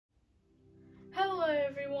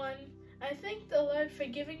everyone. I thank the Lord for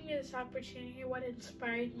giving me this opportunity, what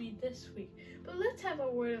inspired me this week. But let's have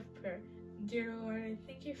a word of prayer. Dear Lord, I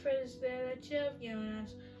thank you for this day that you have given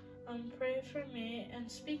us. Pray for me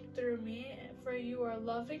and speak through me, for you are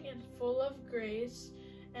loving and full of grace,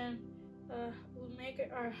 and make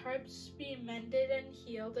our hearts be mended and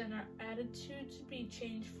healed, and our attitudes be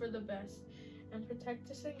changed for the best. And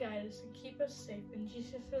protect us and guide us and keep us safe. In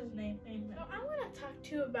Jesus' name, amen. So I want to talk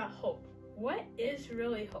to you about hope. What is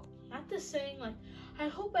really hope? Not the saying like, I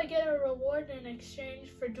hope I get a reward in exchange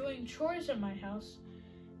for doing chores in my house.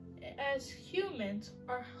 As humans,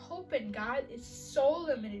 our hope in God is so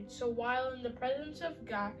limited. So while in the presence of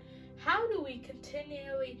God, how do we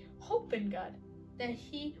continually hope in God that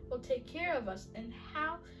He will take care of us? And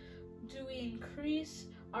how do we increase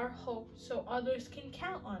our hope so others can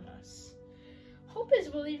count on us? Hope is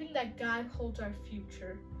believing that God holds our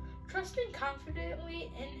future, trusting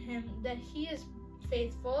confidently in Him that He is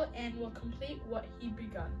faithful and will complete what He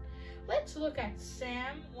begun. Let's look at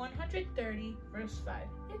Psalm 130, verse 5.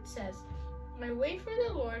 It says, I wait for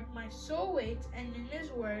the Lord, my soul waits, and in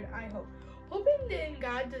His word I hope. Hoping in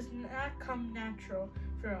God does not come natural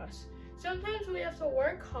for us. Sometimes we have to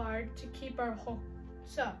work hard to keep our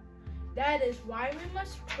hopes up. That is why we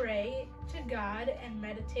must pray to God and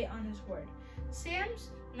meditate on His word.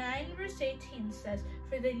 Psalms 9 verse 18 says,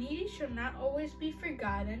 For the needy shall not always be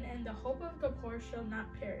forgotten, and the hope of the poor shall not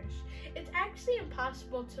perish. It's actually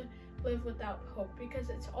impossible to live without hope because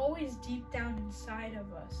it's always deep down inside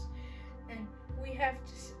of us. And we have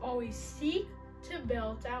to always seek to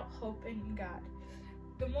build out hope in God.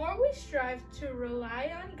 The more we strive to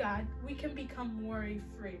rely on God, we can become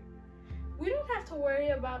worry-free. We don't have to worry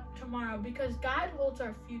about tomorrow because God holds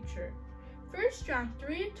our future. 1 John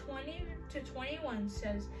 3:20-21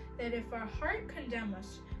 says that if our heart condemns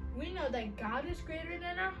us, we know that God is greater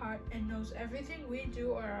than our heart and knows everything we do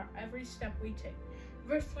or every step we take.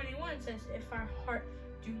 Verse 21 says, if our heart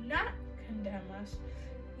do not condemn us,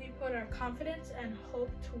 we put our confidence and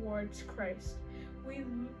hope towards Christ. We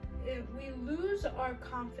lose our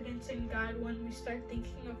confidence in God when we start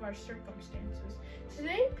thinking of our circumstances.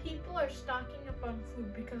 Today, people are stocking up on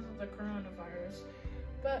food because of the coronavirus.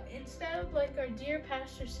 But instead of, like our dear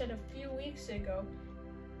pastor said a few weeks ago,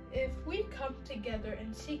 if we come together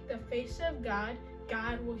and seek the face of God,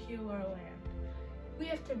 God will heal our land. We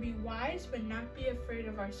have to be wise but not be afraid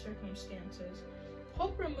of our circumstances.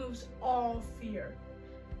 Hope removes all fear.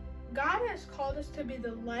 God has called us to be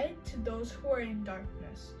the light to those who are in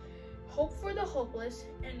darkness, hope for the hopeless,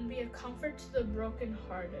 and be a comfort to the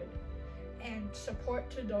brokenhearted, and support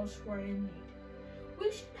to those who are in need.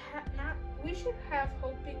 We should have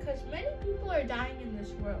hope because many people are dying in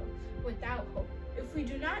this world without hope. If we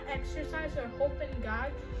do not exercise our hope in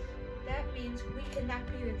God, that means we cannot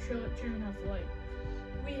be the children of light.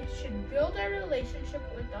 We should build our relationship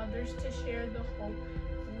with others to share the hope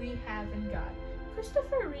we have in God.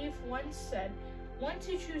 Christopher Reeve once said, once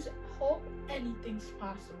you choose hope, anything's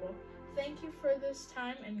possible. Thank you for this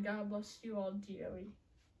time, and God bless you all dearly.